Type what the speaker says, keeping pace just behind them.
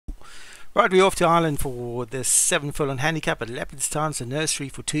Right, we're off to Ireland for the 7-furlong handicap at Leopardstown. The Nursery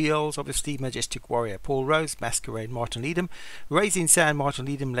for 2-year-olds. Obviously, Majestic Warrior, Paul Rose, Masquerade, Martin Needham, Raising Sand, Martin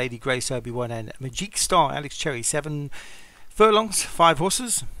Needham, Lady Grace, Obi-Wan, and Magic Star, Alex Cherry. 7 furlongs, 5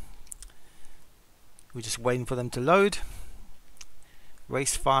 horses. We're just waiting for them to load.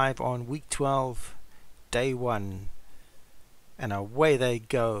 Race 5 on week 12, day 1. And away they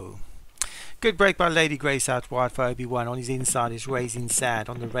go. Good break by Lady Grace out wide for Obi-Wan. On his inside is Raising Sand.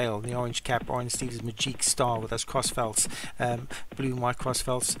 On the rail, the orange cap, orange sleeves is Magic Star with those crossfelts, blue and white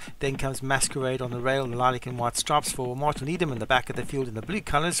crossfelts. Then comes Masquerade on the rail, the lilac and white stripes for Martin Needham in the back of the field in the blue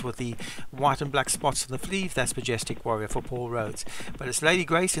colours with the white and black spots on the sleeve. That's Majestic Warrior for Paul Rhodes. But it's Lady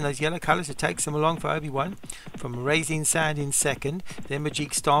Grace in those yellow colours who takes them along for Obi-Wan. From Raising Sand in second, then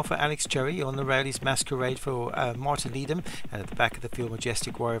Magic Star for Alex Cherry. On the rail is Masquerade for Martin Needham, and at the back of the field,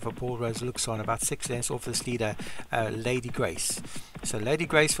 Majestic Warrior for Paul Rhodes looks on about 6 lengths off this leader, Lady Grace. So Lady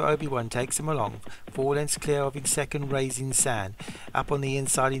Grace for Obi-Wan takes him along. 4 lengths clear of in second, Raising Sand. Up on the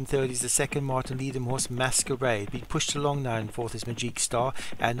inside in third is the second Martin Needham horse, Masquerade. Being pushed along now in fourth is Magic Star.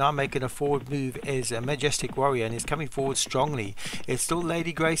 And now making a forward move is a Majestic Warrior and is coming forward strongly. It's still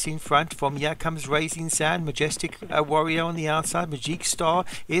Lady Grace in front. From here comes Raising Sand, Majestic Warrior on the outside. Magic Star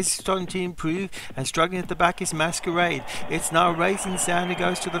is starting to improve, and struggling at the back is Masquerade. It's now Raising Sand who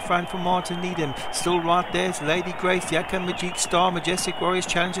goes to the front for Martin Needham. Still right there is Lady Grace. Here comes Magic Star. Majestic Warrior's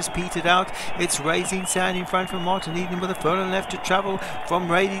challenge has petered out. It's Raising Sand in front from Martin Needham with a furlong left to travel from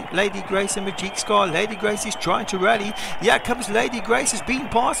Lady Grace and Magic Star. Lady Grace is trying to rally. Here comes Lady Grace. It's been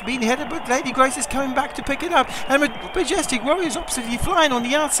passed, been headed, but Lady Grace is coming back to pick it up. And Majestic Warrior is absolutely flying on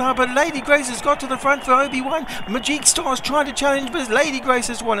the outside, but Lady Grace has got to the front for Obi-Wan. Magic Star is trying to challenge, but Lady Grace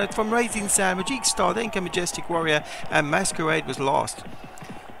has won it from Raising Sand. Magic Star, then came Majestic Warrior, and Masquerade was lost.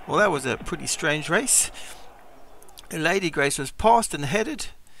 Well, that was a pretty strange race. Lady Grace was passed and headed.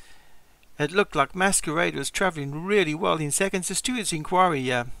 It looked like Masquerade was travelling really well in seconds. The Steward's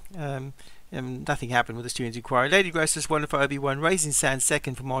Inquiry, nothing happened with the Steward's Inquiry. Lady Grace was won for Obi-Wan. Raising Sand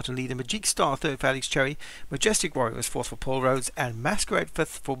second for Martin Needham. Magic Star third for Alex Cherry. Majestic Warrior was fourth for Paul Rhodes. And Masquerade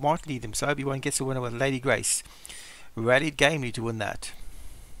fifth for Martin Needham. So Obi-Wan gets the winner with Lady Grace. Rallied gamely to win that.